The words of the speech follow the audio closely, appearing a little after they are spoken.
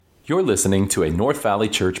You're listening to a North Valley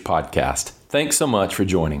Church podcast. Thanks so much for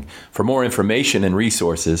joining. For more information and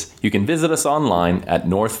resources, you can visit us online at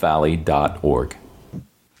northvalley.org.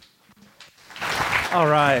 All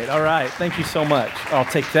right. Thank you so much. I'll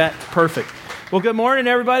take that. Perfect. Well, good morning,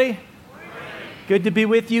 everybody. Good to be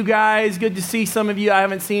with you guys. Good to see some of you I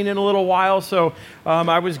haven't seen in a little while. So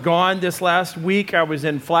I was gone this last week. I was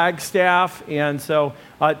in Flagstaff. And so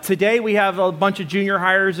today we have a bunch of junior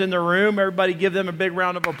hires in the room. Everybody give them a big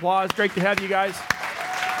round of applause. Great to have you guys.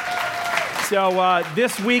 So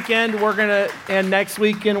this weekend and next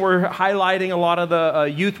weekend we're highlighting a lot of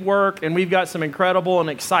the youth work. And we've got some incredible and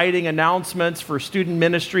exciting announcements for student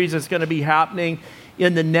ministries that's going to be happening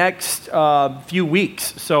in the next few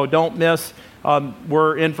weeks. So don't miss.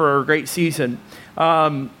 We're in for a great season.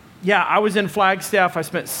 I was in Flagstaff. I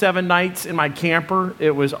spent 7 nights in my camper.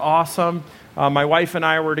 It was awesome. My wife and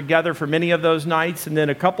I were together for many of those nights. And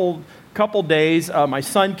then a couple days, my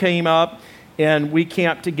son came up and we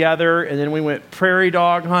camped together. And then we went prairie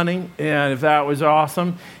dog hunting, and that was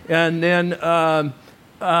awesome. And then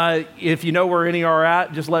if you know where any are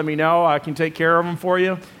at, just let me know. I can take care of them for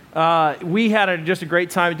you. We had just a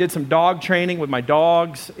great time. I did some dog training with my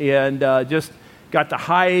dogs and just got to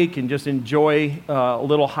hike and just enjoy a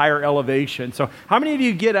little higher elevation. So how many of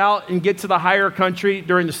you get out and get to the higher country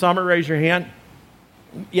during the summer? Raise your hand.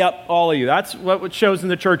 Yep, all of you. That's what shows in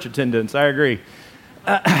the church attendance. I agree.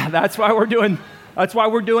 That's why we're doing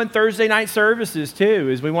Thursday night services too,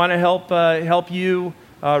 is we want to help you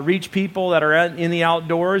reach people that are in the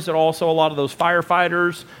outdoors, and also a lot of those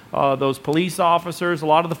firefighters, those police officers, a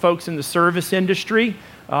lot of the folks in the service industry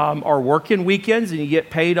are working weekends, and you get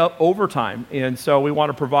paid up overtime. And so we want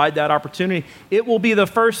to provide that opportunity. It will be the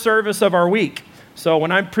first service of our week. So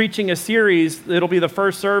when I'm preaching a series, it'll be the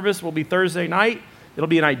first service, will be Thursday night. It'll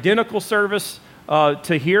be an identical service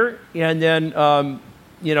to here. And then,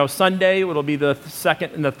 Sunday, it'll be the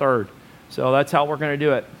second and the third. So that's how we're going to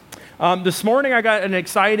do it. This morning, I got an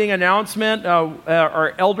exciting announcement.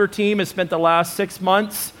 Our elder team has spent the last 6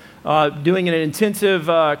 months doing an intensive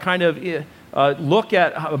look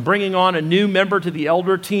at bringing on a new member to the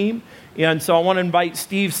elder team. And so I want to invite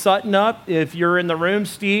Steve Sutton up. If you're in the room,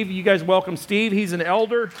 Steve, you guys welcome Steve. He's an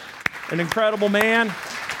elder, an incredible man.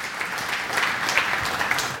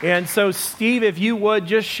 And so, Steve, if you would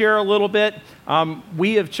just share a little bit.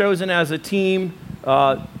 We have chosen as a team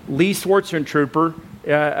Lee Schwarzentrooper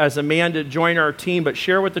as a man to join our team, but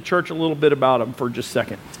share with the church a little bit about him for just a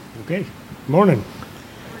second. Okay. Morning.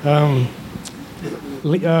 I'd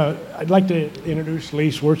like to introduce Lee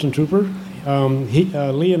Schwarzentrooper.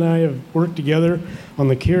 Lee and I have worked together on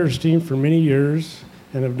the CARES team for many years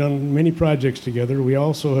and have done many projects together. We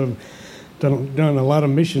also have done a lot of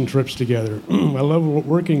mission trips together. I love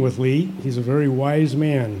working with Lee. He's a very wise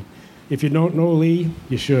man. If you don't know Lee,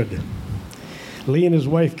 you should. Lee and his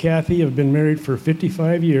wife, Kathy, have been married for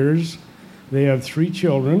 55 years. They have 3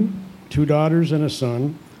 children, 2 daughters and a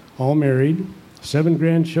son, all married, 7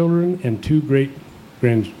 grandchildren, and 2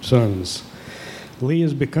 great-grandsons. Lee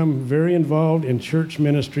has become very involved in church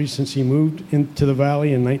ministry since he moved into the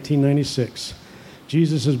valley in 1996.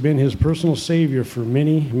 Jesus has been his personal Savior for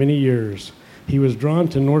many, many years. He was drawn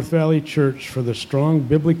to North Valley Church for the strong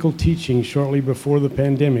biblical teaching shortly before the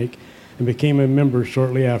pandemic and became a member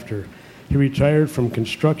shortly after. He retired from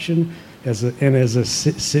construction as a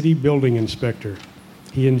city building inspector.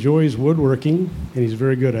 He enjoys woodworking, and he's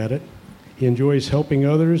very good at it. He enjoys helping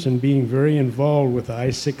others and being very involved with the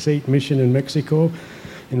I-68 mission in Mexico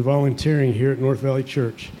and volunteering here at North Valley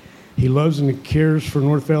Church. He loves and cares for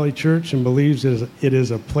North Valley Church and believes it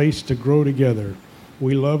is a place to grow together.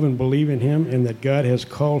 We love and believe in him and that God has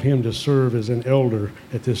called him to serve as an elder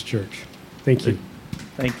at this church. Thank you.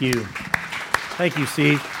 Thank you. Thank you,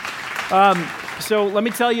 Steve. So let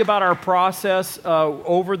me tell you about our process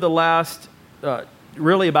over the last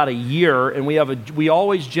really about a year, and we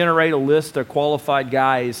always generate a list of qualified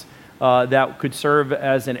guys that could serve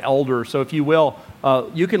as an elder. So if you will,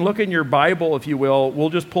 you can look in your Bible, if you will. We'll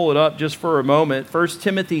just pull it up just for a moment. 1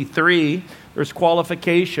 Timothy 3, there's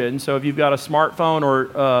qualifications. So if you've got a smartphone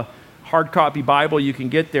or a hard copy Bible, you can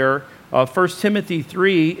get there. 1 Timothy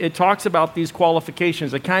 3, it talks about these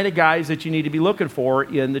qualifications, the kind of guys that you need to be looking for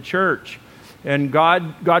in the church. And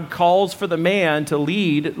God calls for the man to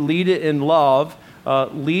lead it in love,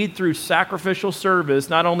 lead through sacrificial service,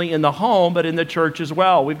 not only in the home, but in the church as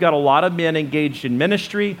well. We've got a lot of men engaged in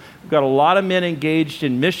ministry. We've got a lot of men engaged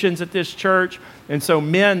in missions at this church. And so,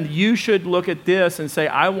 men, you should look at this and say,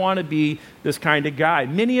 I want to be this kind of guy.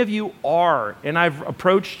 Many of you are, and I've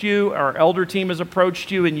approached you, our elder team has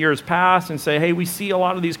approached you in years past and say, hey, we see a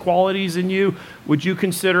lot of these qualities in you. Would you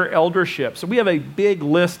consider eldership? So we have a big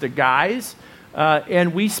list of guys,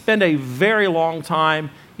 and we spend a very long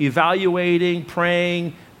time evaluating,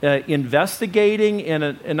 praying, investigating,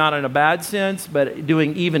 and not in a bad sense, but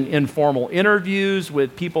doing even informal interviews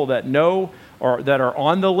with people that know or that are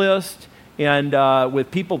on the list, and with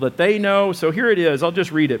people that they know. So here it is. I'll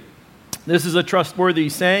just read it. This is a trustworthy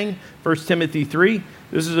saying, 1 Timothy 3.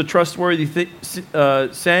 This is a trustworthy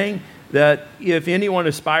saying that if anyone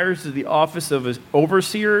aspires to the office of an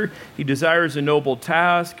overseer, he desires a noble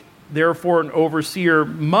task. Therefore, an overseer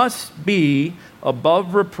must be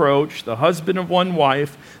above reproach, the husband of one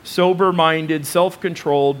wife, sober-minded,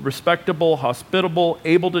 self-controlled, respectable, hospitable,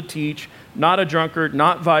 able to teach, not a drunkard,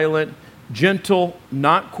 not violent, gentle,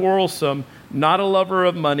 not quarrelsome, not a lover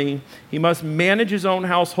of money. He must manage his own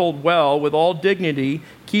household well with all dignity,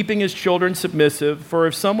 keeping his children submissive. For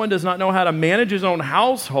if someone does not know how to manage his own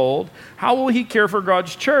household, how will he care for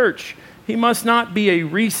God's church? He must not be a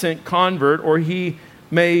recent convert, or he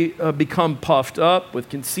may become puffed up with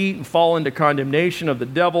conceit and fall into condemnation of the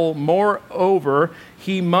devil. Moreover,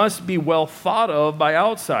 he must be well thought of by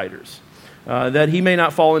outsiders, that he may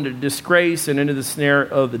not fall into disgrace and into the snare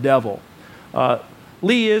of the devil.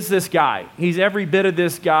 Lee is this guy. He's every bit of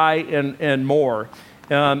this guy and more.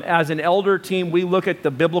 As an elder team, we look at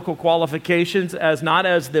the biblical qualifications as not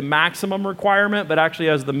as the maximum requirement, but actually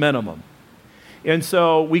as the minimum. And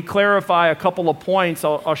so we clarify a couple of points.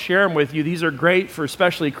 I'll share them with you. These are great for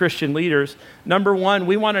especially Christian leaders. Number one,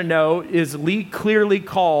 we want to know, is Lee clearly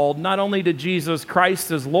called not only to Jesus Christ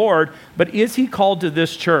as Lord, but is he called to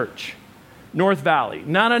this church, North Valley?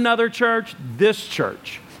 Not another church, this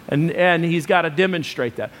church. And he's got to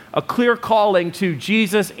demonstrate that. A clear calling to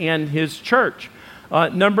Jesus and his church.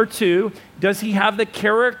 Number two, does he have the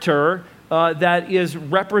character that is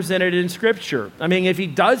represented in Scripture? I mean, if he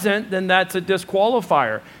doesn't, then that's a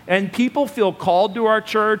disqualifier. And people feel called to our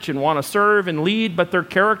church and want to serve and lead, but their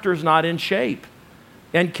character's not in shape.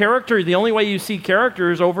 And character, the only way you see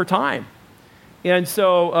character is over time. And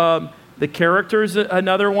so the character is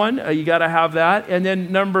another one. You got to have that. And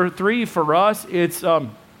then number three for us, it's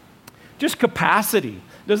just capacity.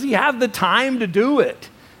 Does he have the time to do it?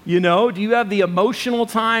 You know, do you have the emotional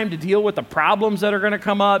time to deal with the problems that are going to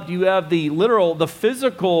come up? Do you have the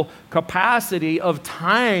physical capacity of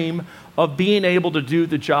time of being able to do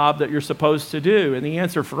the job that you're supposed to do? And the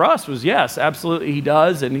answer for us was yes, absolutely he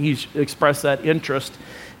does, and he's expressed that interest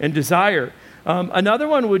and desire. Another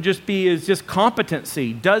one would just be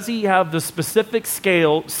competency. Does he have the specific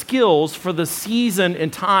skills for the season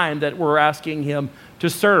and time that we're asking him to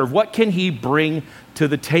serve? What can he bring to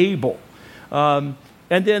the table?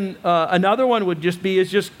 And then another one would just be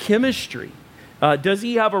chemistry. Does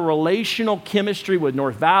he have a relational chemistry with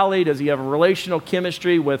North Valley? Does he have a relational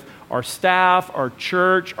chemistry with our staff, our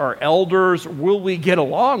church, our elders? Will we get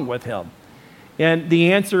along with him? And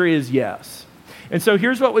the answer is yes. And so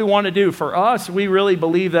here's what we want to do. For us, we really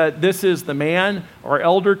believe that this is the man. Our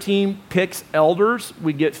elder team picks elders.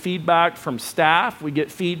 We get feedback from staff. We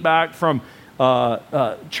get feedback from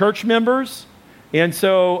church members. And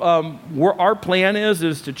so our plan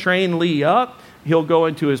is to train Lee up. He'll go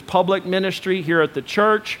into his public ministry here at the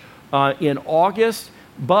church in August.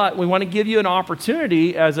 But we want to give you an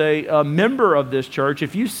opportunity as a member of this church.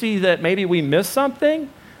 If you see that maybe we missed something,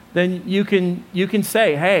 then you can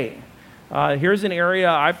say, hey, here's an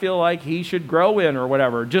area I feel like he should grow in or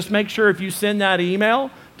whatever. Just make sure if you send that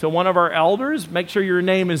email to one of our elders, make sure your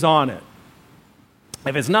name is on it.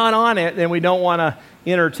 If it's not on it, then we don't want to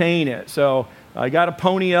entertain it. So you got to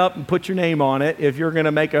pony up and put your name on it if you're going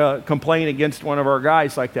to make a complaint against one of our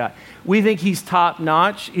guys like that. We think he's top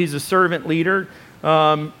notch. He's a servant leader.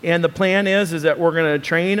 And the plan is that we're going to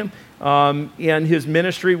train him. And his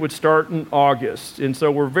ministry would start in August. And so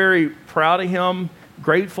we're very proud of him,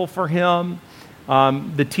 grateful for him.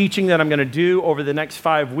 The teaching that I'm going to do over the next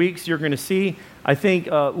 5 weeks, you're going to see, I think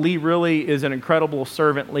Lee really is an incredible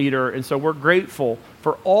servant leader. And so we're grateful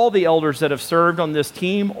for all the elders that have served on this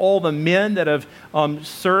team, all the men that have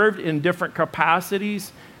served in different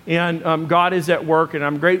capacities. And God is at work. And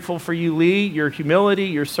I'm grateful for you, Lee, your humility,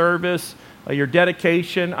 your service, your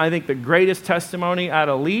dedication. I think the greatest testimony out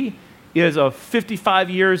of Lee is of 55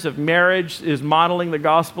 years of marriage, is modeling the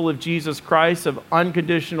gospel of Jesus Christ, of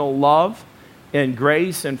unconditional love and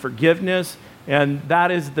grace and forgiveness. And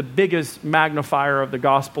that is the biggest magnifier of the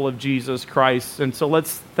gospel of Jesus Christ. And so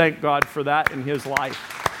let's thank God for that in his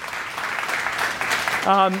life.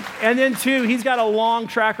 And then two, he's got a long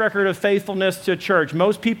track record of faithfulness to church.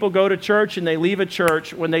 Most people go to church and they leave a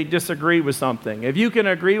church when they disagree with something. If you can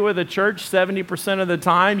agree with a church 70% of the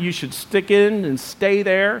time, you should stick in and stay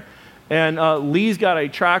there. And Lee's got a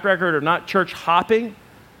track record of not church hopping,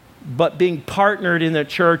 but being partnered in the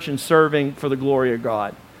church and serving for the glory of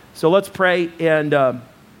God. So let's pray and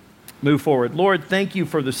move forward. Lord, thank you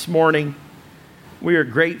for this morning. We are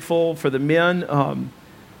grateful for the men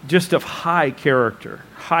just of high character.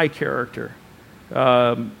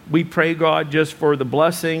 We pray, God, just for the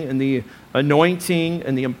blessing and the anointing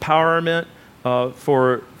and the empowerment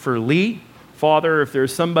for Lee. Father, if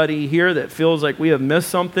there's somebody here that feels like we have missed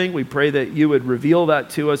something, we pray that you would reveal that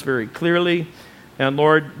to us very clearly. And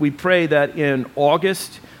Lord, we pray that in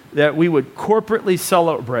August, that we would corporately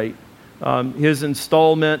celebrate his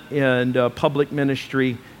installment in public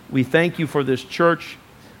ministry. We thank you for this church,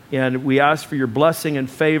 and we ask for your blessing and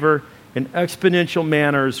favor in exponential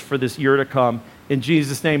manners for this year to come. In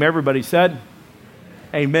Jesus' name, everybody said,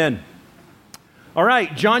 amen. All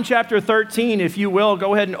right, John chapter 13, if you will,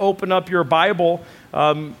 go ahead and open up your Bible.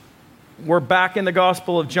 We're back in the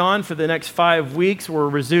Gospel of John for the next 5 weeks. We're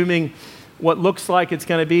resuming what looks like it's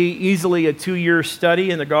going to be easily a 2-year study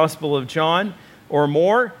in the Gospel of John or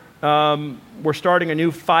more. We're starting a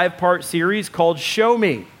new 5-part series called Show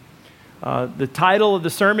Me. The title of the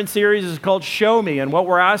sermon series is called Show Me, and what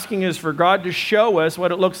we're asking is for God to show us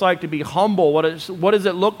what it looks like to be humble. What does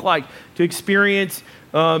it look like to experience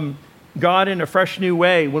God in a fresh new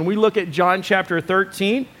way? When we look at John chapter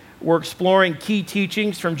 13, we're exploring key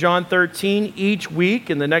teachings from John 13 each week.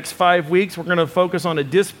 In the next 5 weeks, we're going to focus on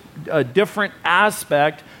a different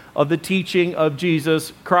aspect of the teaching of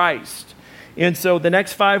Jesus Christ. And so the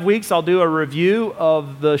next 5 weeks, I'll do a review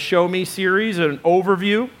of the Show Me series, an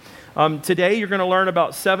overview. Today, you're going to learn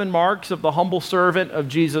about 7 marks of the humble servant of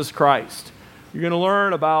Jesus Christ. You're going to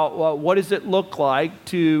learn about what does it look like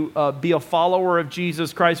to be a follower of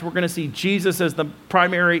Jesus Christ. We're going to see Jesus as the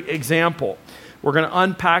primary example. We're going to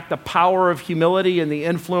unpack the power of humility and the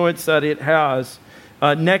influence that it has.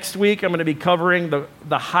 Next week, I'm going to be covering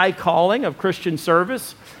the high calling of Christian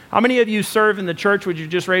service. How many of you serve in the church? Would you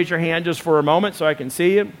just raise your hand just for a moment so I can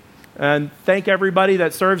see you? And thank everybody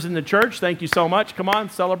that serves in the church. Thank you so much. Come on,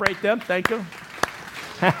 celebrate them. Thank you.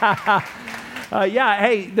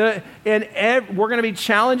 We're going to be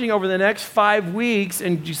challenging over the next 5 weeks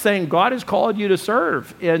and just saying God has called you to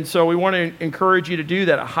serve. And so we want to encourage you to do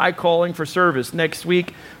that, a high calling for service. Next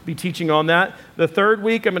week, I'll be teaching on that. The third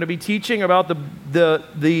week, I'm going to be teaching about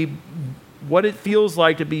the what it feels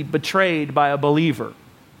like to be betrayed by a believer.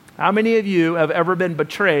 How many of you have ever been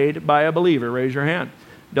betrayed by a believer? Raise your hand.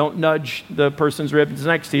 Don't nudge the person's ribs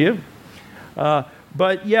next to you. We're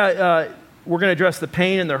going to address the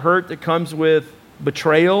pain and the hurt that comes with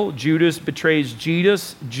betrayal. Judas betrays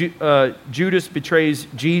Judas. Judas betrays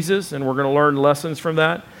Jesus, and we're going to learn lessons from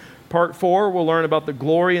that. Part 4, we'll learn about the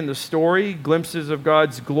glory in the story, glimpses of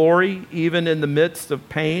God's glory, even in the midst of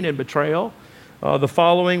pain and betrayal. The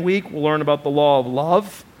following week, we'll learn about the law of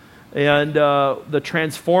love and the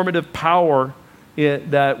transformative power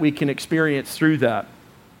that we can experience through that.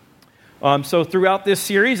 So throughout this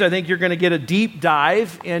series, I think you're going to get a deep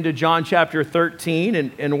dive into John chapter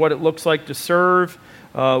 13 and what it looks like to serve,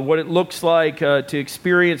 what it looks like to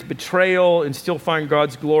experience betrayal and still find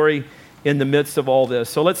God's glory in the midst of all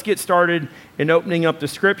this. So let's get started in opening up the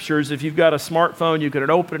scriptures. If you've got a smartphone, you can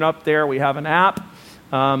open it up there. We have an app.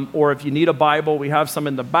 Or if you need a Bible, we have some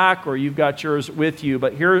in the back, or you've got yours with you.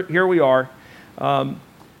 But here we are.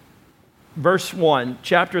 Verse 1,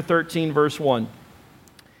 chapter 13, verse 1.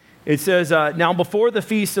 It says, now before the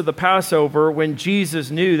feast of the Passover, when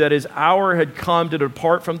Jesus knew that his hour had come to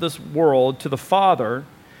depart from this world to the Father,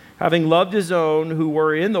 having loved his own who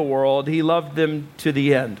were in the world, he loved them to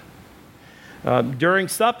the end. During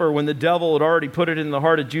supper, when the devil had already put it in the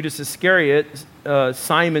heart of Judas Iscariot,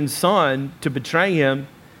 Simon's son, to betray him,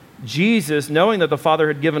 Jesus, knowing that the Father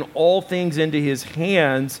had given all things into his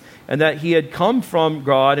hands and that he had come from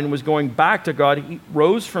God and was going back to God, he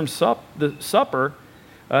rose from the supper.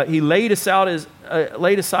 He laid aside his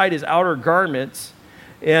outer garments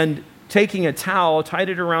and taking a towel, tied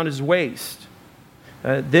it around his waist.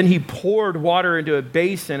 Then he poured water into a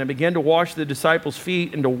basin and began to wash the disciples'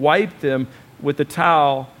 feet and to wipe them with the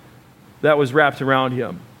towel that was wrapped around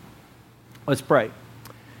him. Let's pray.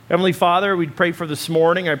 Heavenly Father, we pray for this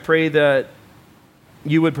morning. I pray that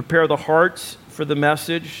you would prepare the hearts for the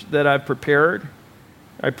message that I've prepared.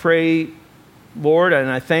 I pray Lord, and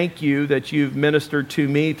I thank you that you've ministered to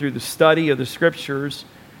me through the study of the Scriptures.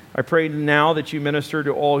 I pray now that you minister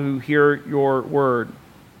to all who hear your word.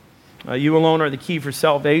 You alone are the key for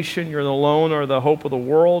salvation. You alone are the hope of the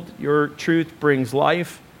world. Your truth brings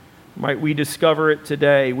life. Might we discover it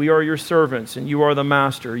today. We are your servants, and you are the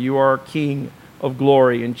master. You are King of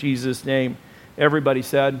glory. In Jesus' name, everybody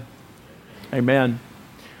said, amen.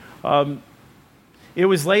 It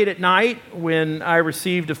was late at night when I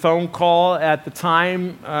received a phone call. At the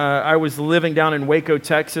time, I was living down in Waco,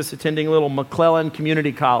 Texas, attending a little McClellan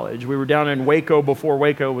Community College. We were down in Waco before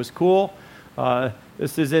Waco was cool.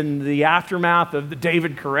 This is in the aftermath of the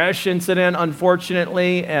David Koresh incident,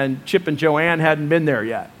 unfortunately, and Chip and Joanne hadn't been there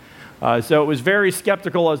yet. So it was very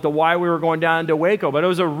skeptical as to why we were going down to Waco. But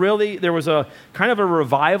there was a kind of a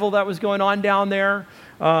revival that was going on down there.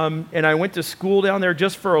 And I went to school down there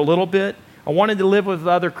just for a little bit. I wanted to live with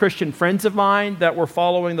other Christian friends of mine that were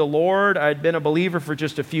following the Lord. I had been a believer for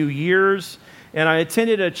just a few years, and I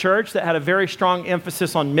attended a church that had a very strong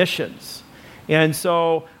emphasis on missions. And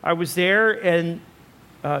so I was there, and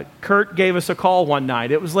Kurt gave us a call one night.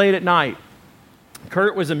 It was late at night.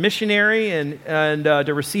 Kurt was a missionary, and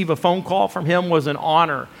to receive a phone call from him was an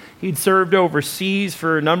honor. He'd served overseas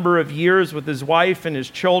for a number of years with his wife and his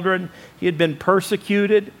children. He had been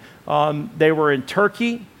persecuted. They were in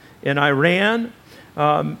Turkey, in Iran.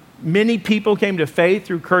 Many people came to faith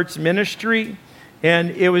through Kurt's ministry,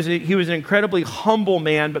 and he was an incredibly humble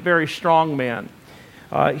man, but very strong man.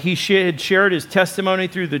 He had shared his testimony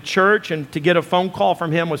through the church, and to get a phone call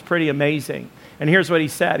from him was pretty amazing. And here's what he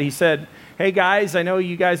said. He said, "Hey guys, I know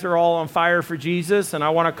you guys are all on fire for Jesus, and I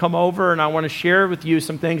want to come over and I want to share with you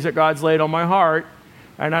some things that God's laid on my heart,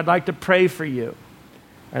 and I'd like to pray for you."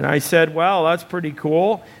 And I said, "Well, that's pretty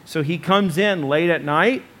cool." So he comes in late at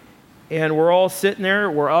night, and we're all sitting there.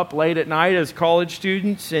 We're up late at night as college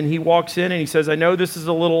students, and he walks in and he says, "I know this is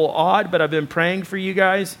a little odd, but I've been praying for you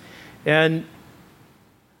guys, and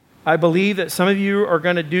I believe that some of you are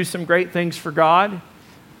going to do some great things for God.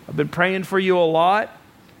 I've been praying for you a lot,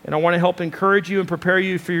 and I want to help encourage you and prepare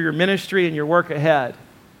you for your ministry and your work ahead."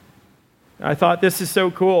 And I thought, this is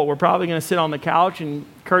so cool. We're probably going to sit on the couch, and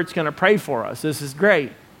Kurt's going to pray for us. This is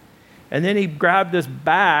great. And then he grabbed this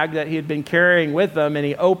bag that he had been carrying with him, and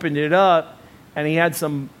he opened it up, and he had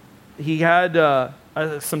some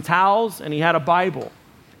towels, and he had a Bible.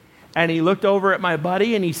 And he looked over at my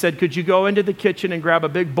buddy, and he said, "Could you go into the kitchen and grab a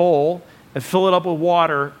big bowl and fill it up with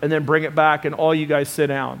water, and then bring it back, and all you guys sit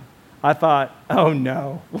down?" I thought, oh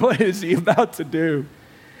no, what is he about to do?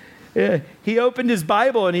 Yeah. He opened his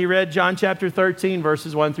Bible, and he read John chapter 13,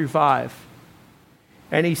 verses 1 through 5.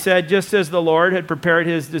 And he said, just as the Lord had prepared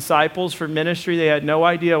his disciples for ministry, they had no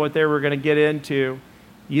idea what they were going to get into.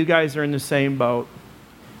 You guys are in the same boat.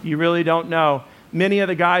 You really don't know. Many of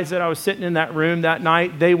the guys that I was sitting in that room that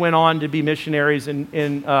night, they went on to be missionaries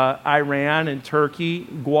in Iran and Turkey,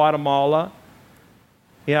 Guatemala.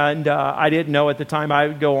 And I didn't know at the time I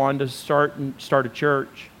would go on to start a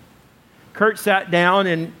church. Kurt sat down,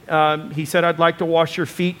 and he said, "I'd like to wash your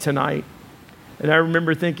feet tonight." And I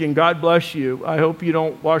remember thinking, God bless you. I hope you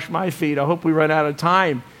don't wash my feet. I hope we run out of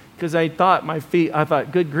time. Because I thought,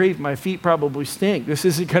 good grief, my feet probably stink. This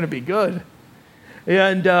isn't going to be good.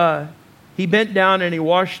 And he bent down and he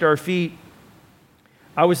washed our feet.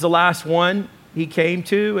 I was the last one he came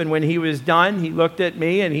to. And when he was done, he looked at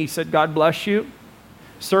me and he said, "God bless you.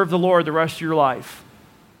 Serve the Lord the rest of your life."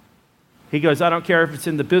 He goes, "I don't care if it's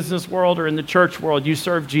in the business world or in the church world, you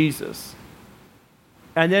serve Jesus."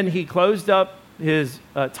 And then he closed up his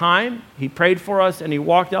time, he prayed for us, and he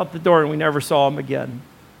walked out the door, and we never saw him again.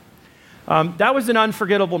 That was an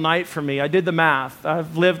unforgettable night for me. I did the math.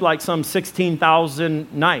 I've lived like some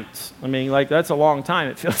 16,000 nights. I mean, like, that's a long time,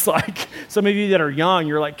 it feels like. Some of you that are young,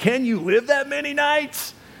 you're like, can you live that many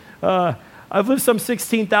nights? I've lived some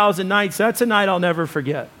 16,000 nights. That's a night I'll never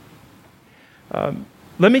forget.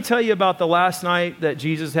 Let me tell you about the last night that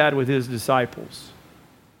Jesus had with his disciples.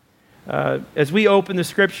 As we open the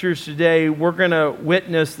scriptures today, we're going to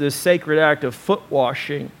witness this sacred act of foot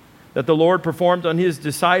washing that the Lord performed on his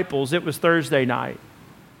disciples. It was Thursday night.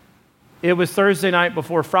 It was Thursday night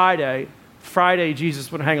before Friday. Friday,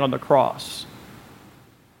 Jesus would hang on the cross.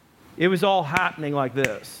 It was all happening like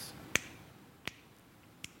this.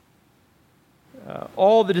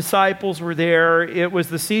 All the disciples were there. It was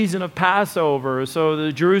the season of Passover,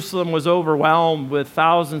 so Jerusalem was overwhelmed with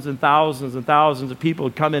thousands and thousands and thousands of people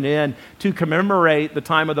coming in to commemorate the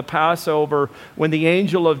time of the Passover when the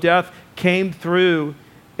angel of death came through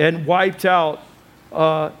and wiped out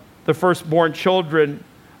the firstborn children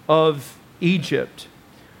of Egypt.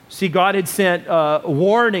 See, God had sent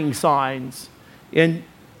warning signs in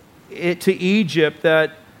to Egypt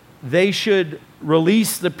that they should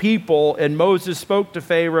release the people, and Moses spoke to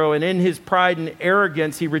Pharaoh, and in his pride and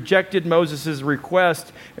arrogance, he rejected Moses'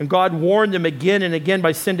 request, and God warned them again and again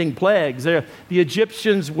by sending plagues. The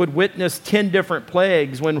Egyptians would witness 10 different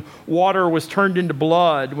plagues when water was turned into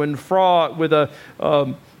blood, when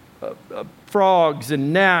frogs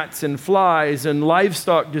and gnats and flies and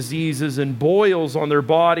livestock diseases and boils on their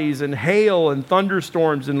bodies and hail and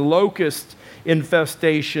thunderstorms and locusts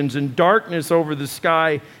infestations and darkness over the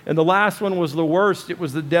sky. And the last one was the worst. It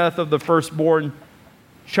was the death of the firstborn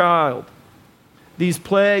child. These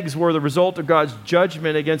plagues were the result of God's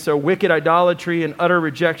judgment against a wicked idolatry and utter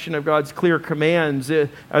rejection of God's clear commands.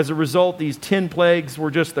 As a result, these 10 plagues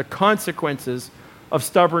were just the consequences of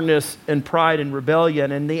stubbornness and pride and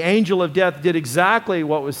rebellion. And the angel of death did exactly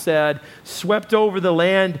what was said, swept over the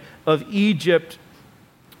land of Egypt.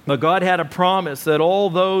 But God had a promise that all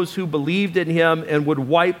those who believed in him and would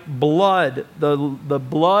wipe blood, the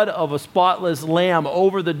blood of a spotless lamb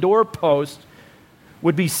over the doorpost,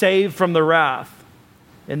 would be saved from the wrath.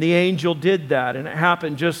 And the angel did that, and it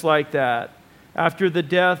happened just like that. After the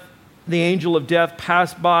death, the angel of death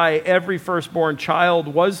passed by. Every firstborn child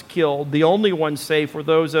was killed. The only ones safe were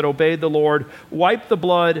those that obeyed the Lord, wiped the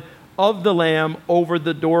blood of the lamb over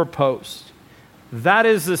the doorpost. That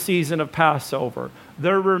is the season of Passover.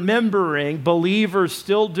 They're remembering, believers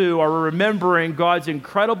still do, are remembering God's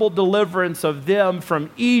incredible deliverance of them from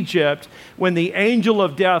Egypt when the angel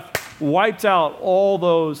of death wiped out all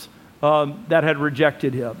those that had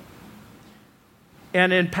rejected him.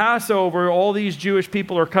 And in Passover, all these Jewish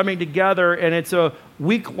people are coming together, and it's a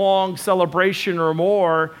week-long celebration or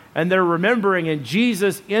more, and they're remembering, and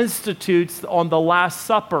Jesus institutes on the Last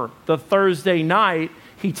Supper, the Thursday night.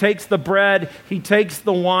 He takes the bread, he takes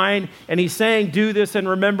the wine, and he's saying, do this in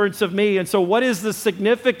remembrance of me. And so what is the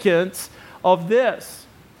significance of this?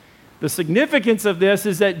 The significance of this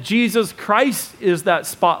is that Jesus Christ is that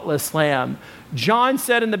spotless lamb. John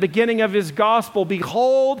said in the beginning of his gospel,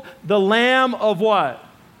 behold, the Lamb of what?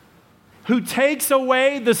 Who takes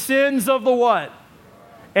away the sins of the what?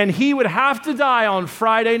 And he would have to die on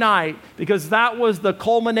Friday night because that was the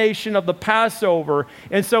culmination of the Passover.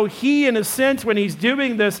 And so he, in a sense, when he's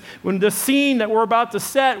doing this, when the scene that we're about to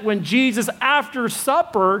set, when Jesus, after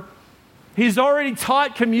supper, he's already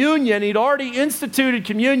taught communion, he'd already instituted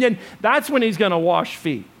communion, that's when he's going to wash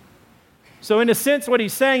feet. So in a sense, what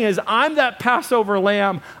he's saying is, I'm that Passover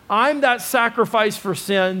lamb. I'm that sacrifice for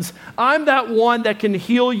sins. I'm that one that can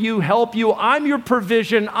heal you, help you. I'm your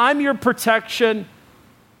provision. I'm your protection.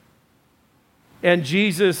 And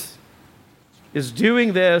Jesus is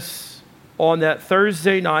doing this on that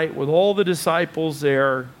Thursday night with all the disciples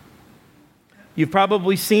there. You've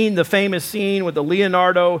probably seen the famous scene with the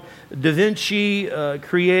Leonardo da Vinci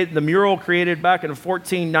the mural created back in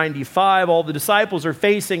 1495. All the disciples are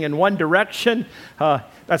facing in one direction.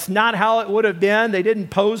 That's not how it would have been. They didn't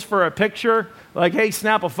pose for a picture, like, hey,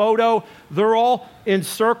 snap a photo. They're all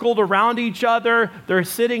encircled around each other. They're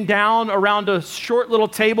sitting down around a short little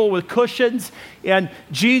table with cushions. And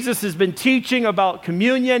Jesus has been teaching about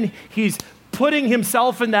communion. He's putting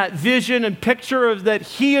himself in that vision and picture of that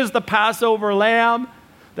he is the Passover lamb,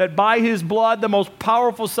 that by his blood, the most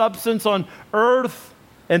powerful substance on earth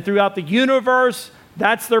and throughout the universe,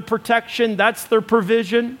 that's their protection, that's their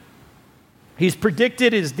provision. He's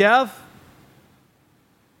predicted his death.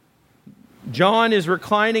 John is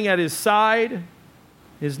reclining at his side,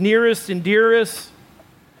 his nearest and dearest.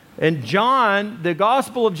 And John, the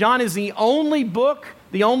Gospel of John, is the only book,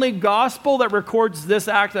 the only gospel that records this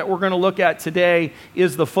act that we're going to look at today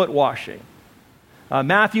is the foot washing.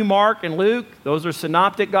 Matthew, Mark, and Luke, those are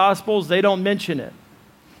synoptic gospels. They don't mention it.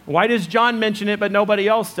 Why does John mention it but nobody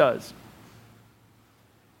else does?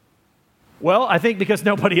 Well, I think because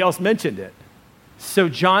nobody else mentioned it. So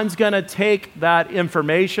John's going to take that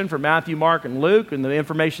information from Matthew, Mark, and Luke and the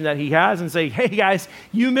information that he has and say, hey guys,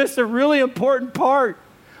 you missed a really important part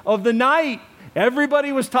of the night.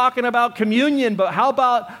 Everybody was talking about communion, but how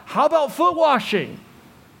about foot washing?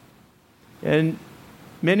 And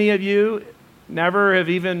many of you never have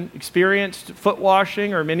even experienced foot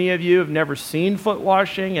washing, or many of you have never seen foot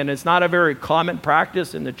washing, and it's not a very common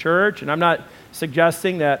practice in the church. And I'm not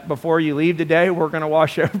suggesting that before you leave today, we're going to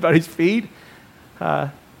wash everybody's feet.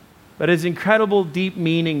 But it's incredible deep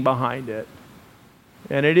meaning behind it.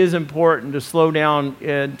 And it is important to slow down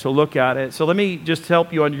and to look at it. So let me just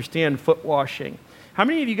help you understand foot washing. How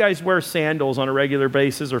many of you guys wear sandals on a regular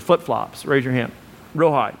basis or flip-flops? Raise your hand.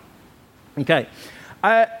 Real high. Okay.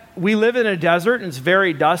 We live in a desert and it's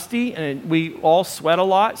very dusty and we all sweat a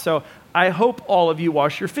lot. So I hope all of you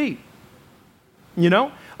wash your feet. You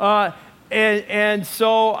know? And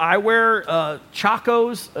so I wear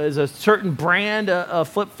Chacos as a certain brand of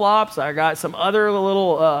flip-flops. I got some other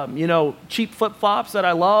little, cheap flip-flops that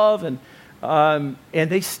I love, and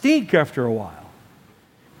they stink after a while.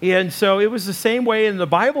 And so it was the same way in the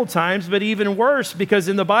Bible times, but even worse, because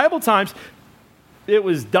in the Bible times, it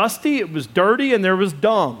was dusty, it was dirty, and there was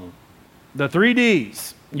dung. The 3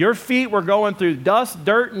 Ds. Your feet were going through dust,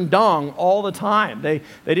 dirt, and dung all the time. They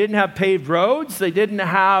didn't have paved roads. They didn't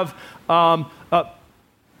have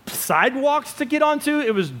sidewalks to get onto.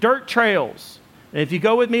 It was dirt trails. And if you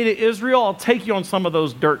go with me to Israel, I'll take you on some of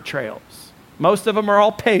those dirt trails. Most of them are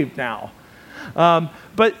all paved now.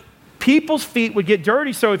 But people's feet would get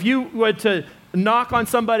dirty. So if you were to knock on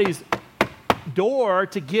somebody's door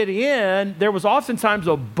to get in, there was oftentimes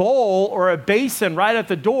a bowl or a basin right at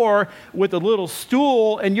the door with a little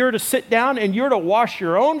stool, and you're to sit down and you're to wash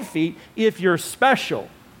your own feet if you're special.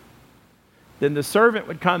 Then the servant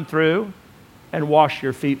would come through and wash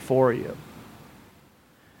your feet for you.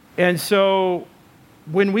 And so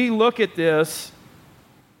when we look at this,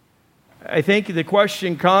 I think the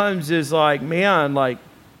question comes is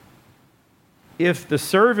if the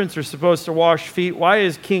servants are supposed to wash feet, why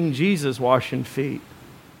is King Jesus washing feet?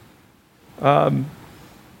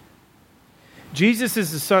 Jesus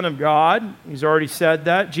is the Son of God. He's already said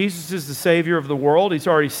that. Jesus is the Savior of the world. He's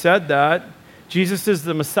already said that. Jesus is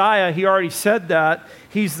the Messiah. He already said that.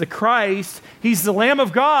 He's the Christ. He's the Lamb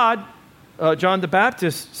of God. John the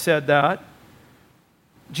Baptist said that.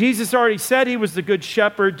 Jesus already said he was the good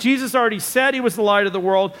shepherd. Jesus already said he was the light of the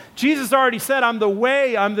world. Jesus already said, I'm the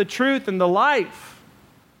way, I'm the truth, and the life.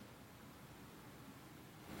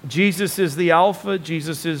 Jesus is the Alpha.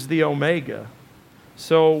 Jesus is the Omega.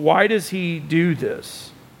 So why does he do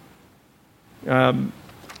this? I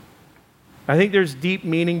think there's deep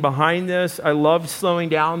meaning behind this. I loved slowing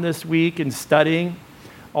down this week and studying.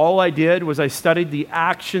 All I did was I studied the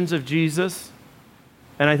actions of Jesus.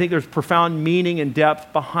 And I think there's profound meaning and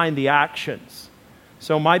depth behind the actions.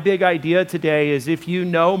 So my big idea today is if you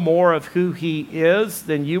know more of who he is,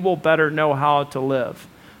 then you will better know how to live.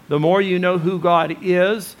 The more you know who God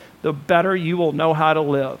is, the better you will know how to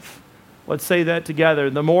live. Let's say that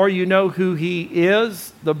together. The more you know who he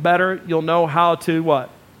is, the better you'll know how to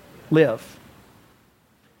what? Live.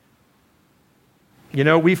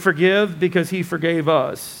 We forgive because he forgave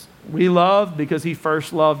us. We love because he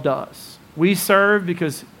first loved us. We serve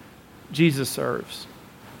because Jesus serves.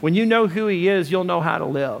 When you know who he is, you'll know how to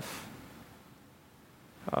live.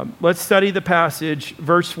 Let's study the passage,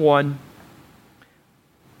 verse 1.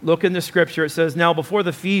 Look in the scripture. It says, now before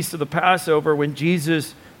the feast of the Passover, when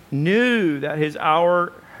Jesus knew that his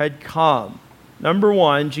hour had come. Number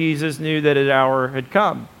one, Jesus knew that his hour had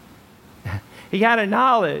come. He had a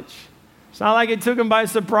knowledge. It's not like it took him by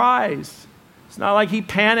surprise. It's not like he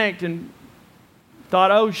panicked and thought,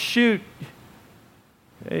 oh, shoot.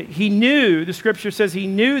 He knew, the scripture says he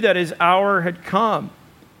knew that his hour had come.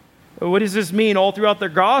 What does this mean? All throughout the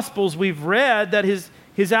Gospels, we've read that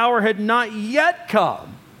his hour had not yet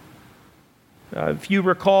come. If you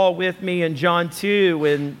recall with me in John 2,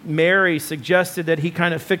 when Mary suggested that he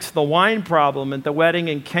kind of fix the wine problem at the wedding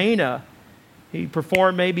in Cana, he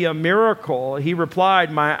performed maybe a miracle. He replied,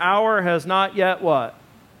 my hour has not yet what?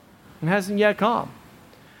 It hasn't yet come.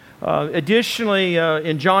 Additionally,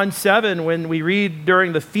 in John 7, when we read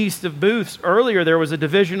during the Feast of Booths earlier, there was a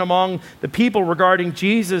division among the people regarding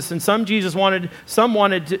Jesus, and some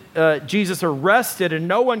wanted Jesus arrested, and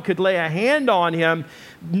no one could lay a hand on him.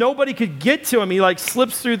 Nobody could get to him. He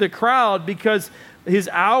slips through the crowd because his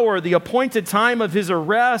hour, the appointed time of his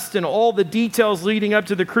arrest, and all the details leading up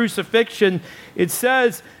to the crucifixion, it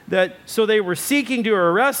says that so they were seeking to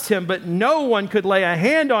arrest him, but no one could lay a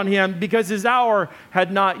hand on him because his hour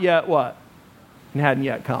had not yet what? It hadn't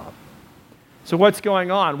yet come. So what's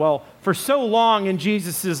going on? Well, for so long in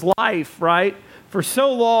Jesus' life, right? For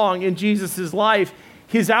so long in Jesus' life,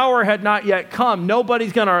 his hour had not yet come.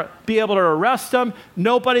 Nobody's going to be able to arrest him.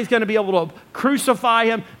 Nobody's going to be able to crucify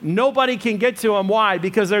him. Nobody can get to him. Why?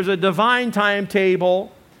 Because there's a divine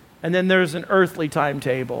timetable and then there's an earthly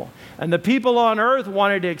timetable. And the people on earth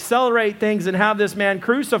wanted to accelerate things and have this man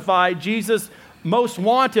crucified. Jesus most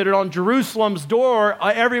wanted it on Jerusalem's door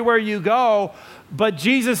everywhere you go. But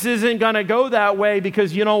Jesus isn't going to go that way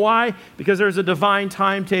because you know why? Because there's a divine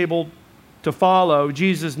timetable to follow.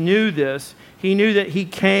 Jesus knew this. He knew that he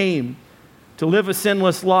came to live a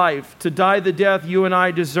sinless life, to die the death you and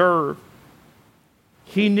I deserve.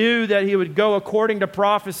 He knew that he would go according to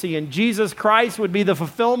prophecy, and Jesus Christ would be the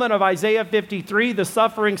fulfillment of Isaiah 53, the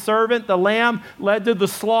suffering servant, the lamb led to the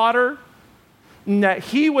slaughter, and that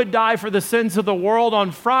he would die for the sins of the world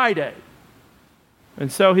on Friday.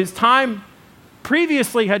 And so his time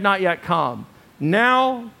previously had not yet come.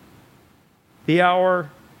 Now the hour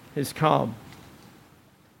has come.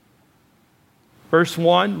 Verse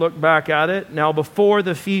 1, look back at it. Now before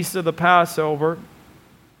the feast of the Passover,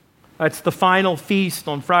 that's the final feast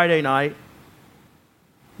on Friday night,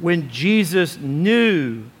 when Jesus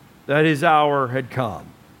knew that his hour had come.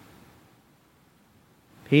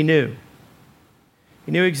 He knew.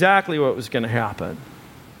 He knew exactly what was going to happen.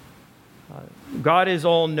 God is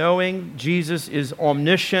all-knowing. Jesus is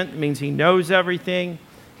omniscient. It means he knows everything.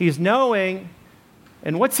 He's knowing.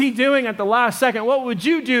 And what's he doing at the last second? What would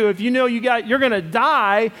you do if you know you're going to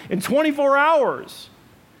die in 24 hours?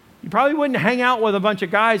 You probably wouldn't hang out with a bunch of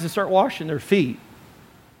guys and start washing their feet.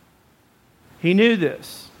 He knew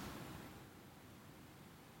this.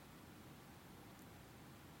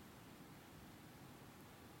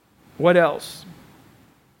 What else?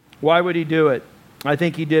 Why would he do it? I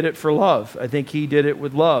think he did it for love. I think he did it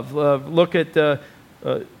with love. Look at the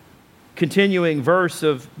continuing verse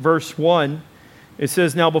of verse 1. It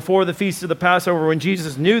says, now before the feast of the Passover, when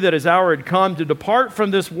Jesus knew that his hour had come to depart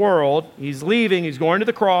from this world, he's leaving, he's going to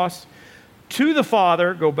the cross, to the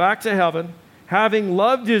Father, go back to heaven, having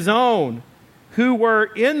loved his own who were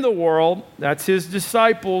in the world, that's his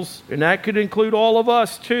disciples, and that could include all of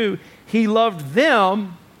us too. He loved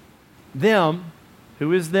them,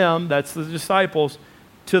 who is them? That's the disciples,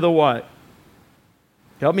 to the what?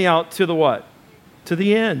 Help me out, to the what? To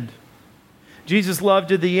the end. Jesus loved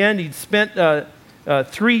to the end. He'd spent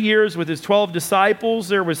 3 years with his 12 disciples.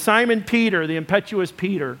 There was Simon Peter, the impetuous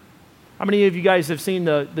Peter. How many of you guys have seen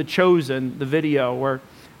the Chosen, the video, where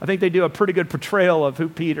I think they do a pretty good portrayal of who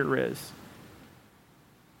Peter is?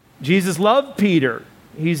 Jesus loved Peter.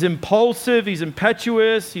 He's impulsive, he's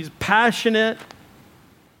impetuous, he's passionate.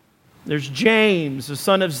 There's James, the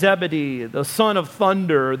son of Zebedee, the son of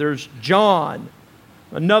thunder. There's John,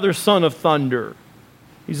 another son of thunder.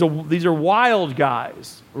 These are wild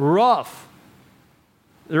guys, rough.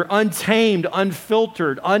 They're untamed,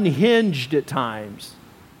 unfiltered, unhinged at times.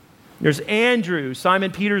 There's Andrew,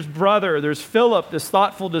 Simon Peter's brother. There's Philip, this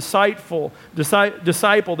thoughtful disciple.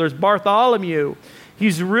 There's Bartholomew.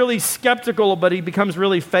 He's really skeptical, but he becomes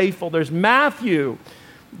really faithful. There's Matthew,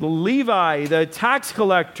 the Levi, the tax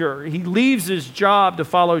collector. He leaves his job to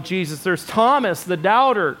follow Jesus. There's Thomas, the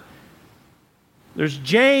doubter. There's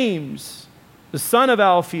James, the son of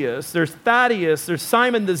Alphaeus. There's Thaddeus. There's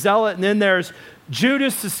Simon the Zealot. And then there's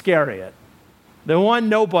Judas Iscariot, the one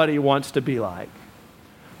nobody wants to be like.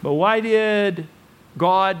 But why did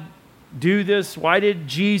God do this? Why did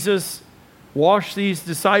Jesus wash these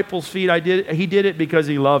disciples' feet? He did it because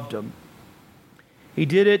he loved them. He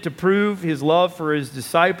did it to prove his love for his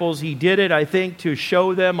disciples. He did it, I think, to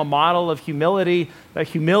show them a model of humility, that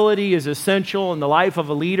humility is essential in the life of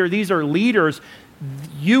a leader. These are leaders.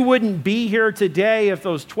 You wouldn't be here today if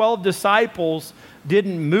those 12 disciples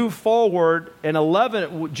didn't move forward, and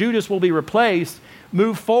 11, Judas will be replaced,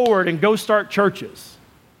 move forward and go start churches.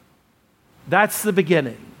 That's the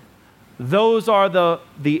beginning. Those are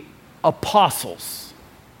the apostles.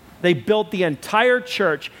 They built the entire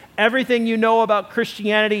church. Everything you know about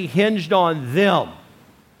Christianity hinged on them.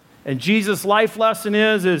 And Jesus' life lesson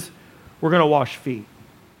is we're going to wash feet.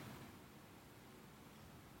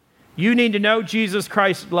 You need to know Jesus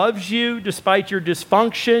Christ loves you despite your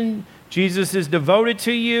dysfunction. Jesus is devoted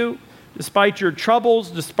to you despite your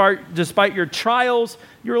troubles, despite your trials.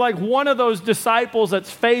 You're like one of those disciples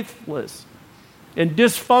that's faithless and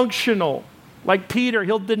dysfunctional. Like Peter,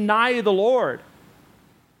 he'll deny the Lord.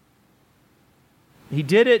 He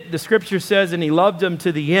did it, the scripture says, and he loved him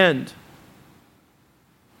to the end.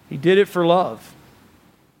 He did it for love.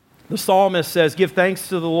 The psalmist says, give thanks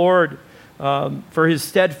to the Lord, for his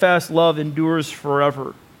steadfast love endures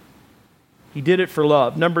forever. He did it for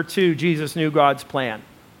love. Number 2, Jesus knew God's plan.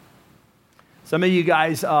 Some of you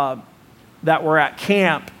guys that were at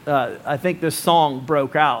camp, I think this song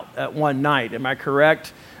broke out at one night. Am I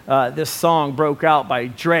correct? This song broke out by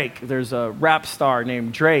Drake. There's a rap star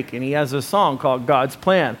named Drake, and he has a song called God's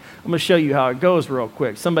Plan. I'm going to show you how it goes real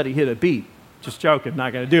quick. Somebody hit a beat. Just joking,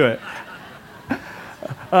 not going to do it.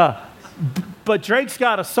 But Drake's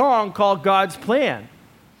got a song called God's Plan.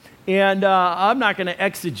 And I'm not going to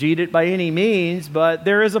exegete it by any means, but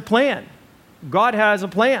there is a plan. God has a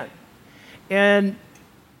plan. And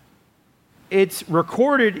it's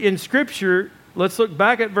recorded in Scripture. Let's look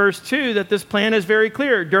back at verse 2 that this plan is very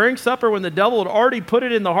clear. During supper, when the devil had already put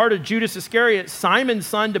it in the heart of Judas Iscariot, Simon's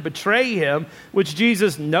son, to betray him, which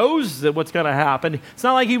Jesus knows that what's going to happen. It's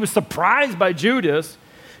not like he was surprised by Judas.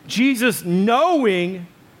 Jesus, knowing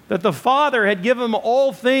that the Father had given him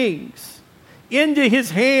all things into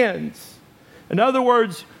his hands, In other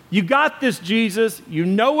words, you got this, Jesus. You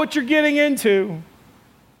know what you're getting into.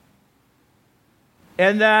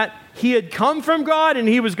 And that he had come from God and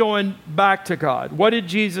he was going back to God. What did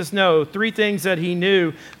Jesus know? 3 things that he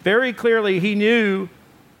knew. Very clearly, he knew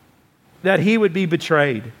that he would be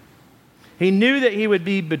betrayed. He knew that he would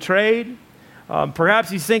be betrayed. Perhaps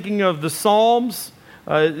he's thinking of the Psalms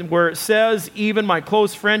where it says, even my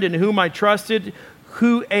close friend in whom I trusted,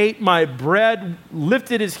 who ate my bread,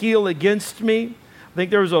 lifted his heel against me. I think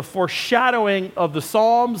there was a foreshadowing of the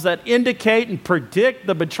Psalms that indicate and predict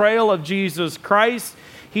the betrayal of Jesus Christ.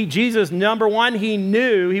 Jesus, number one, he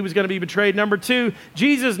knew he was going to be betrayed. Number two,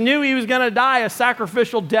 Jesus knew he was going to die a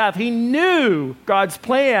sacrificial death. He knew God's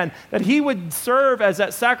plan that he would serve as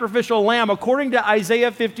that sacrificial lamb according to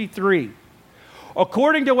Isaiah 53.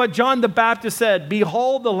 According to what John the Baptist said,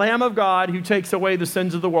 behold the Lamb of God who takes away the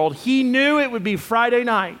sins of the world. He knew it would be Friday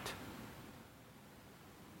night.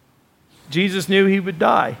 Jesus knew he would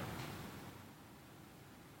die.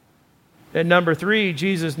 And number 3,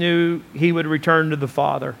 Jesus knew he would return to the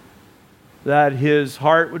Father, that his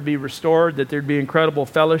heart would be restored, that there'd be incredible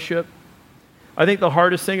fellowship. I think the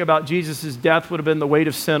hardest thing about Jesus' death would have been the weight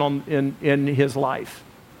of sin in his life,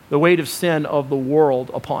 the weight of sin of the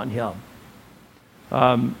world upon him.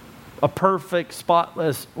 A perfect,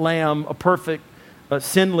 spotless lamb, a perfect,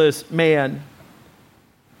 sinless man.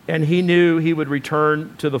 And he knew he would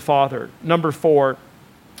return to the Father. Number 4,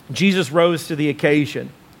 Jesus rose to the occasion.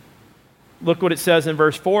 Look what it says in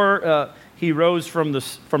verse 4. He rose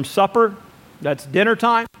from supper. That's dinner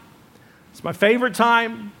time. It's my favorite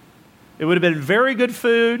time. It would have been very good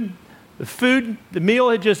food. The meal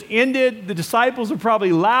had just ended. The disciples are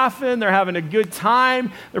probably laughing. They're having a good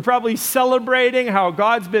time. They're probably celebrating how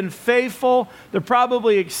God's been faithful. They're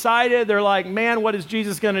probably excited. They're like, man, what is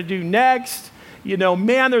Jesus going to do next? You know,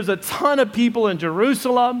 man, there's a ton of people in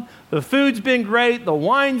Jerusalem. The food's been great. The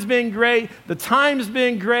wine's been great. The time's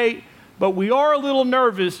been great. But we are a little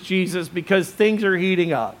nervous, Jesus, because things are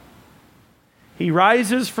heating up. He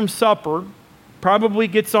rises from supper, probably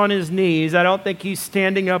gets on his knees. I don't think he's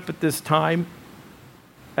standing up at this time.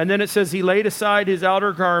 And then it says he laid aside his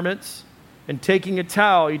outer garments and taking a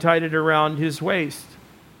towel, he tied it around his waist.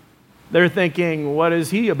 They're thinking, what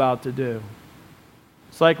is he about to do?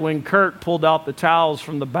 It's like when Kurt pulled out the towels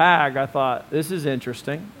from the bag, I thought, this is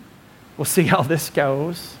interesting. We'll see how this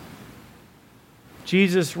goes.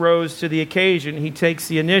 Jesus rose to the occasion. He takes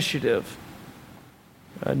the initiative.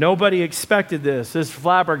 Nobody expected this. This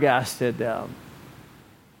flabbergasted them.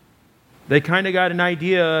 They kind of got an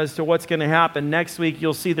idea as to what's going to happen. Next week,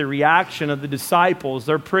 you'll see the reaction of the disciples.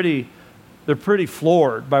 They're pretty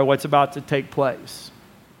floored by what's about to take place.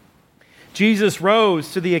 Jesus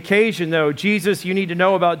rose to the occasion, though. Jesus, you need to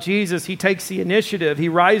know about Jesus. He takes the initiative. He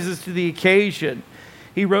rises to the occasion.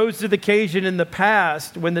 He rose to the occasion in the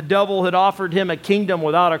past when the devil had offered him a kingdom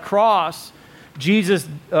without a cross. Jesus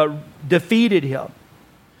defeated him.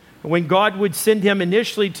 When God would send him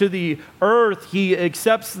initially to the earth, he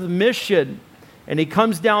accepts the mission and he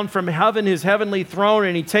comes down from heaven, his heavenly throne,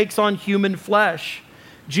 and he takes on human flesh.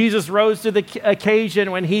 Jesus rose to the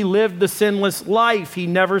occasion when he lived the sinless life. He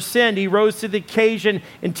never sinned. He rose to the occasion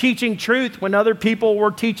in teaching truth when other people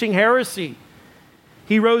were teaching heresy.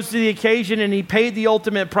 He rose to the occasion and he paid the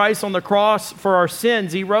ultimate price on the cross for our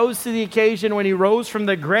sins. He rose to the occasion when he rose from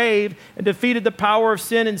the grave and defeated the power of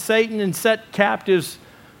sin and Satan and set captives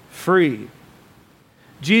free.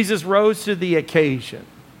 Jesus rose to the occasion.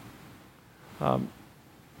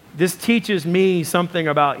 This teaches me something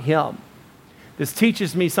about him. This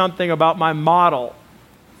teaches me something about my model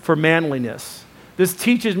for manliness. This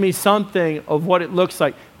teaches me something of what it looks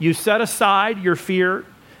like. You set aside your fear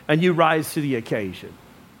and you rise to the occasion.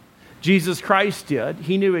 Jesus Christ did.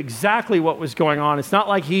 He knew exactly what was going on. It's not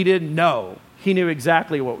like he didn't know. He knew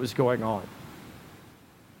exactly what was going on.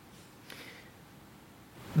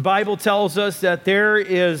 The Bible tells us that there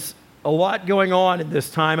is a lot going on in this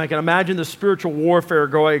time. I can imagine the spiritual warfare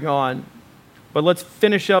going on. But let's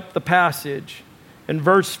finish up the passage. In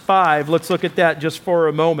verse 5, let's look at that just for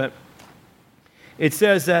a moment. It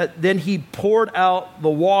says that then he poured out the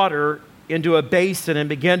water into a basin and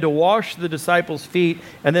began to wash the disciples' feet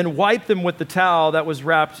and then wipe them with the towel that was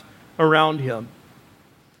wrapped around him.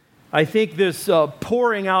 I think this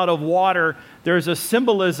pouring out of water, there's a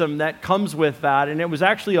symbolism that comes with that, and it was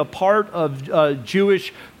actually a part of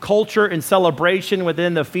Jewish culture and celebration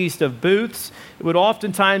within the Feast of Booths. It would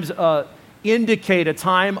oftentimes indicate a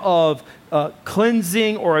time of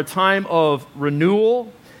cleansing or a time of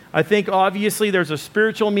renewal. I think obviously there's a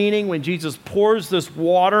spiritual meaning when Jesus pours this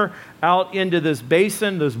water out into this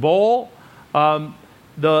basin, this bowl.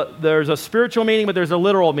 There's a spiritual meaning, but there's a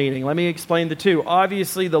literal meaning. Let me explain the two.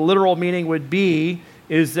 Obviously, the literal meaning would be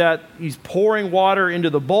is that he's pouring water into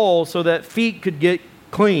the bowl so that feet could get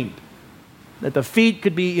cleaned, that the feet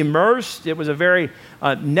could be immersed. It was a very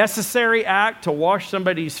necessary act to wash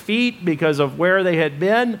somebody's feet because of where they had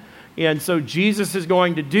been. And so Jesus is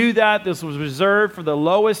going to do that. This was reserved for the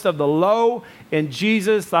lowest of the low. And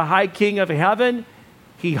Jesus, the high King of heaven,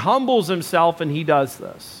 he humbles himself and he does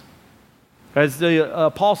this. As the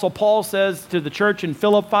Apostle Paul says to the church in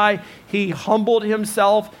Philippi, he humbled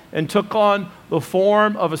himself and took on the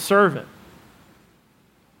form of a servant.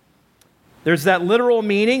 There's that literal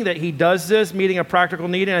meaning that he does this, meeting a practical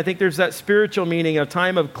need, and I think there's that spiritual meaning, a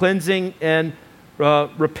time of cleansing and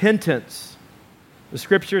repentance. The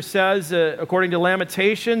scripture says, according to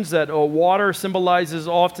Lamentations, that water symbolizes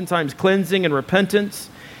oftentimes cleansing and repentance.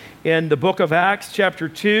 In the book of Acts, chapter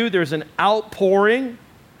 2, there's an outpouring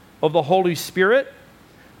of the Holy Spirit.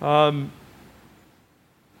 In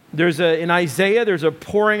Isaiah, there's a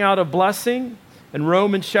pouring out of blessing. In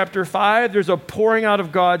Romans chapter 5, there's a pouring out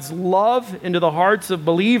of God's love into the hearts of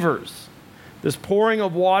believers. This pouring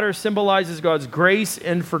of water symbolizes God's grace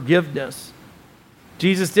and forgiveness.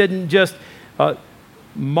 Jesus didn't just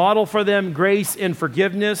model for them grace and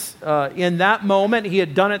forgiveness. In that moment, he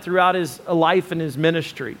had done it throughout his life and his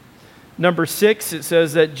ministry. Number 6, it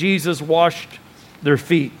says that Jesus washed their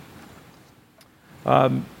feet.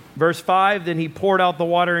 Verse 5, then he poured out the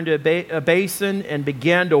water into a basin and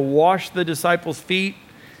began to wash the disciples' feet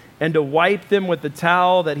and to wipe them with the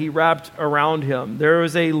towel that he wrapped around him. There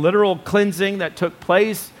was a literal cleansing that took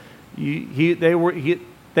place. They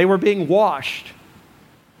were being washed.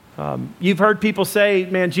 You've heard people say,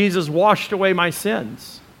 man, Jesus washed away my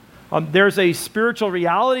sins. There's a spiritual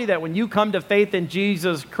reality that when you come to faith in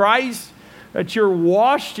Jesus Christ, that you're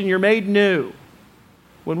washed and you're made new.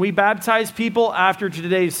 When we baptize people after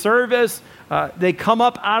today's service, they come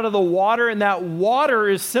up out of the water, and that water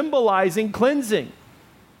is symbolizing cleansing.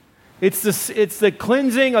 It's the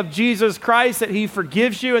cleansing of Jesus Christ, that he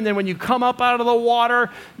forgives you, and then when you come up out of the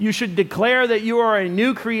water, you should declare that you are a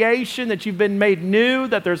new creation, that you've been made new,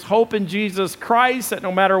 that there's hope in Jesus Christ, that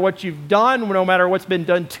no matter what you've done, no matter what's been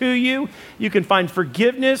done to you, you can find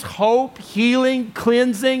forgiveness, hope, healing,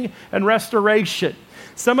 cleansing, and restoration.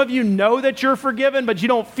 Some of you know that you're forgiven, but you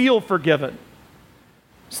don't feel forgiven.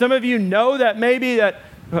 Some of you know that maybe that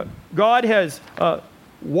God has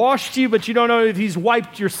washed you, but you don't know if he's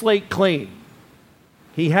wiped your slate clean.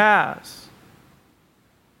 He has.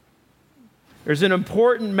 There's an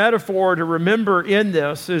important metaphor to remember in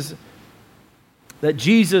this is that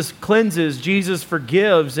Jesus cleanses, Jesus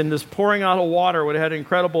forgives, and this pouring out of water would have had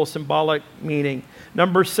incredible symbolic meaning.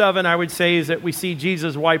 Number 7, I would say, is that we see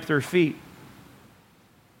Jesus wipe their feet.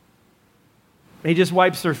 He just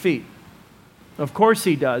wipes their feet. Of course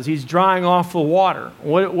he does. He's drying off the water.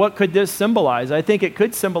 What could this symbolize? I think it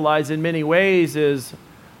could symbolize in many ways is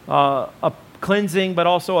a cleansing, but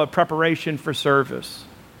also a preparation for service.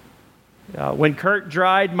 When Kurt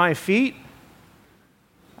dried my feet,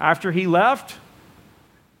 after he left,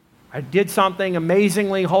 I did something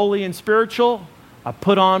amazingly holy and spiritual. I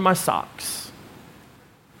put on my socks.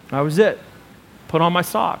 That was it. Put on my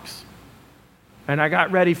socks. And I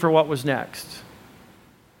got ready for what was next.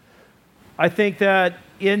 I think that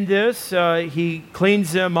in this, he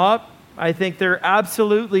cleans them up. I think they're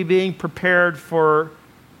absolutely being prepared for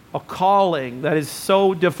a calling that is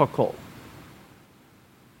so difficult.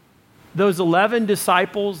 Those 11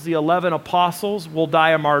 disciples, the 11 apostles, will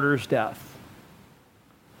die a martyr's death.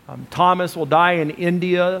 Thomas will die in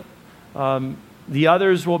India. The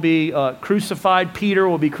others will be crucified. Peter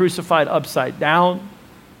will be crucified upside down.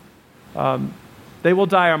 They will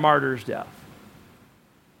die a martyr's death.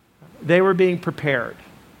 They were being prepared.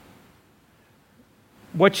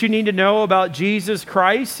 What you need to know about Jesus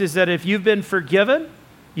Christ is that if you've been forgiven,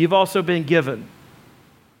 you've also been given.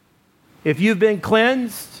 If you've been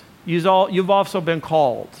cleansed, you've also been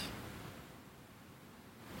called.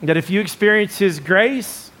 That if you experience his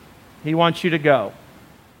grace, he wants you to go.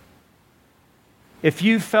 If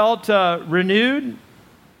you felt renewed,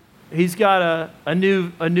 he's got a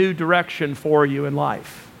new direction for you in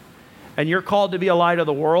life. And you're called to be a light of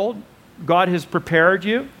the world. God has prepared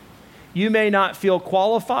you. You may not feel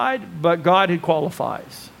qualified, but God who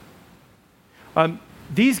qualifies.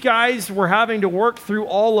 These guys were having to work through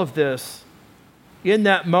all of this in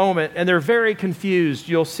that moment, and they're very confused.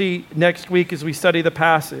 You'll see next week as we study the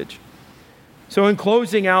passage. So in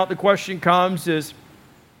closing out, the question comes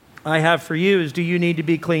I have for you is, do you need to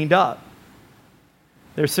be cleaned up?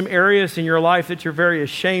 There's some areas in your life that you're very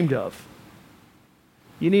ashamed of.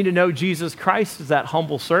 You need to know Jesus Christ is that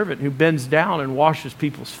humble servant who bends down and washes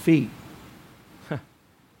people's feet.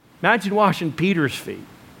 Imagine washing Peter's feet.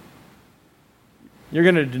 You're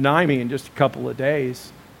going to deny me in just a couple of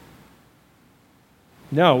days.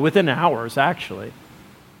 No, within hours, actually.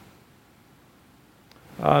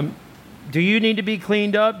 Do you need to be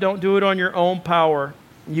cleaned up? Don't do it on your own power.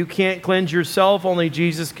 You can't cleanse yourself. Only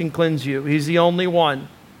Jesus can cleanse you. He's the only one.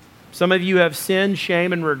 Some of you have sin,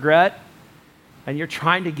 shame, and regret, and you're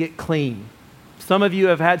trying to get clean. Some of you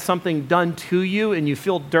have had something done to you, and you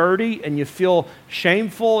feel dirty, and you feel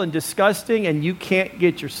shameful and disgusting, and you can't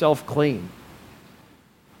get yourself clean.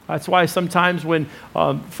 That's why sometimes when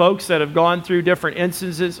folks that have gone through different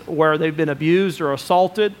instances where they've been abused or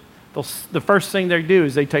assaulted, the first thing they do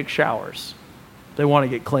is they take showers. They want to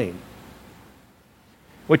get clean.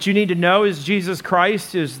 What you need to know is Jesus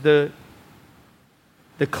Christ is the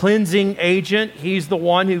cleansing agent. He's the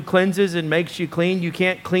one who cleanses and makes you clean. You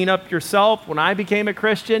can't clean up yourself. When I became a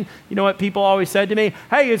Christian, you know what people always said to me?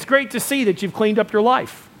 Hey, it's great to see that you've cleaned up your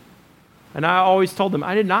life. And I always told them,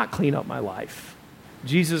 I did not clean up my life.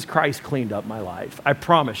 Jesus Christ cleaned up my life. I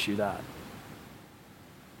promise you that.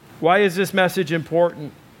 Why is this message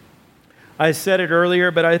important? I said it earlier,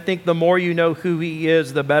 but I think the more you know who He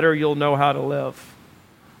is, the better you'll know how to live.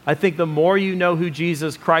 I think the more you know who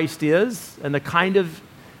Jesus Christ is and the kind of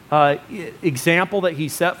example that He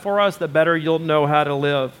set for us, the better you'll know how to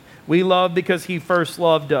live. We love because He first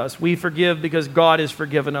loved us. We forgive because God has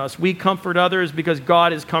forgiven us. We comfort others because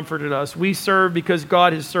God has comforted us. We serve because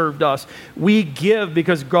God has served us. We give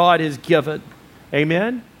because God has given.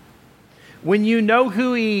 Amen? When you know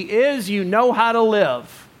who He is, you know how to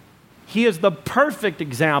live. He is the perfect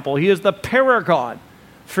example. He is the paragon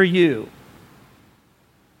for you.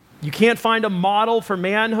 You can't find a model for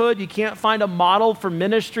manhood. You can't find a model for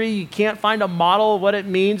ministry. You can't find a model of what it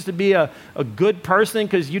means to be a good person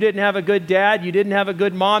because you didn't have a good dad. You didn't have a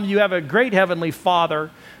good mom. You have a great heavenly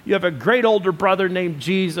Father. You have a great older brother named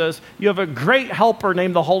Jesus. You have a great helper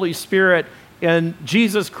named the Holy Spirit. And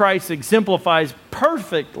Jesus Christ exemplifies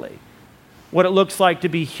perfectly what it looks like to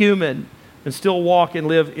be human and still walk and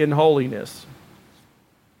live in holiness.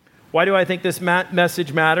 Why do I think this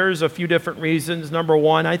message matters? A few different reasons. Number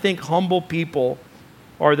one, I think humble people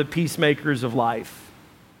are the peacemakers of life.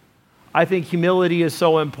 I think humility is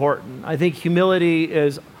so important. I think humility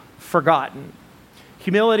is forgotten.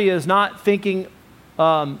 Humility is not thinking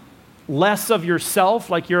less of yourself,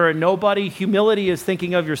 like you're a nobody. Humility is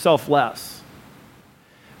thinking of yourself less.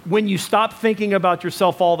 When you stop thinking about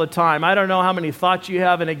yourself all the time, I don't know how many thoughts you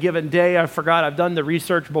have in a given day. I forgot. I've done the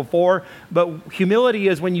research before. But humility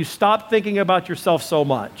is when you stop thinking about yourself so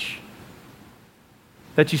much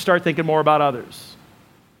that you start thinking more about others.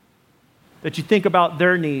 That you think about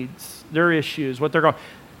their needs, their issues, what they're going.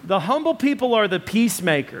 The humble people are the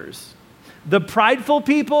peacemakers. The prideful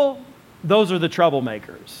people, those are the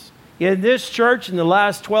troublemakers. In this church, in the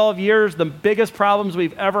last 12 years, the biggest problems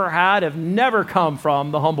we've ever had have never come from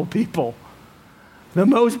the humble people. The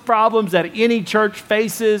most problems that any church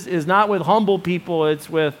faces is not with humble people, it's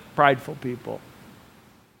with prideful people.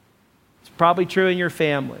 It's probably true in your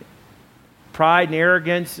family. Pride and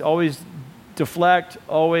arrogance, always deflect,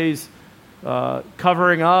 always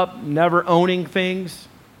covering up, never owning things.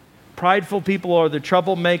 Prideful people are the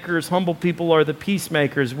troublemakers. Humble people are the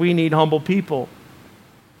peacemakers. We need humble people.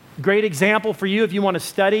 Great example for you if you want to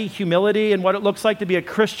study humility and what it looks like to be a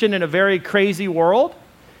Christian in a very crazy world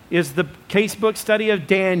is the casebook study of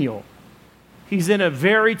Daniel. He's in a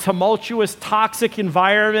very tumultuous, toxic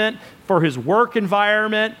environment for his work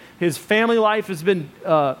environment. His family life has been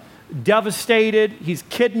devastated. He's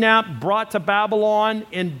kidnapped, brought to Babylon,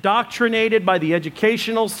 indoctrinated by the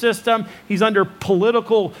educational system. He's under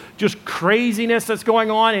political just craziness that's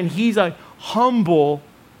going on, and he's a humble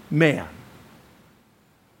man.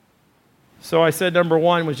 So I said number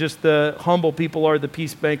one was just the humble people are the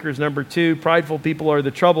peacemakers. Number two, prideful people are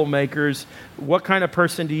the troublemakers. What kind of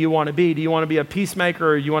person do you want to be? Do you want to be a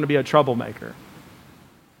peacemaker or do you want to be a troublemaker?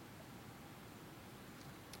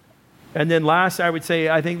 And then last, I would say,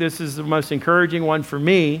 I think this is the most encouraging one for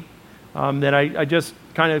me, that I just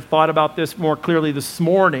kind of thought about this more clearly this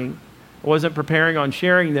morning. I wasn't preparing on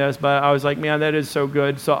sharing this, but I was like, man, that is so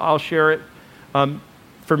good. So I'll share it.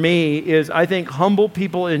 For me is I think humble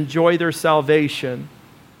people enjoy their salvation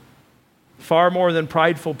far more than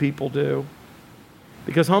prideful people do,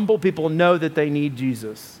 because humble people know that they need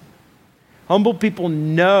Jesus. Humble people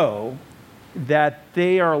know that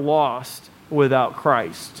they are lost without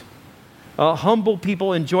Christ. Humble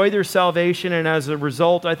people enjoy their salvation, and as a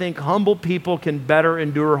result, I think humble people can better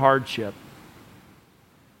endure hardship.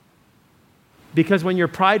 Because when you're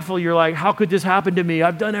prideful, you're like, how could this happen to me?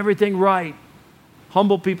 I've done everything right.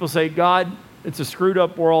 Humble people say, God, it's a screwed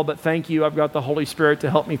up world, but thank you, I've got the Holy Spirit to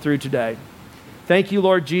help me through today. Thank you,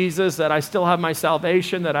 Lord Jesus, that I still have my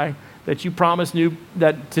salvation, that you promised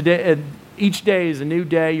that today, each day is a new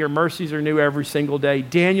day. Your mercies are new every single day.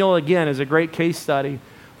 Daniel, again, is a great case study,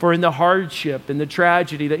 for in the hardship and the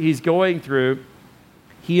tragedy that he's going through,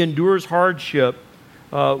 he endures hardship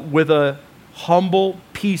with a humble,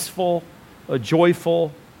 peaceful, a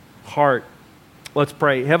joyful heart. Let's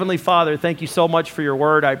pray. Heavenly Father, thank you so much for your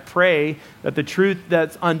word. I pray that the truth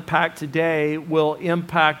that's unpacked today will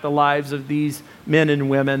impact the lives of these men and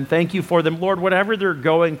women. Thank you for them. Lord, whatever they're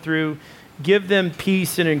going through, give them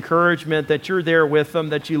peace and encouragement that you're there with them,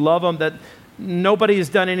 that you love them, that nobody has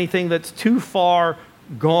done anything that's too far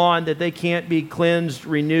gone, that they can't be cleansed,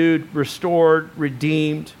 renewed, restored,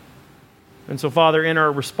 redeemed. And so, Father, in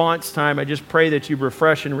our response time, I just pray that you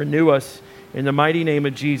refresh and renew us. In the mighty name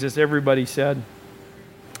of Jesus, everybody said,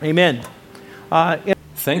 amen.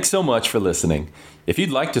 Thanks so much for listening. If you'd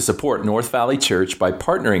like to support North Valley Church by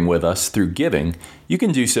partnering with us through giving, you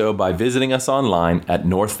can do so by visiting us online at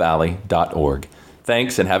northvalley.org.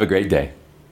 Thanks and have a great day.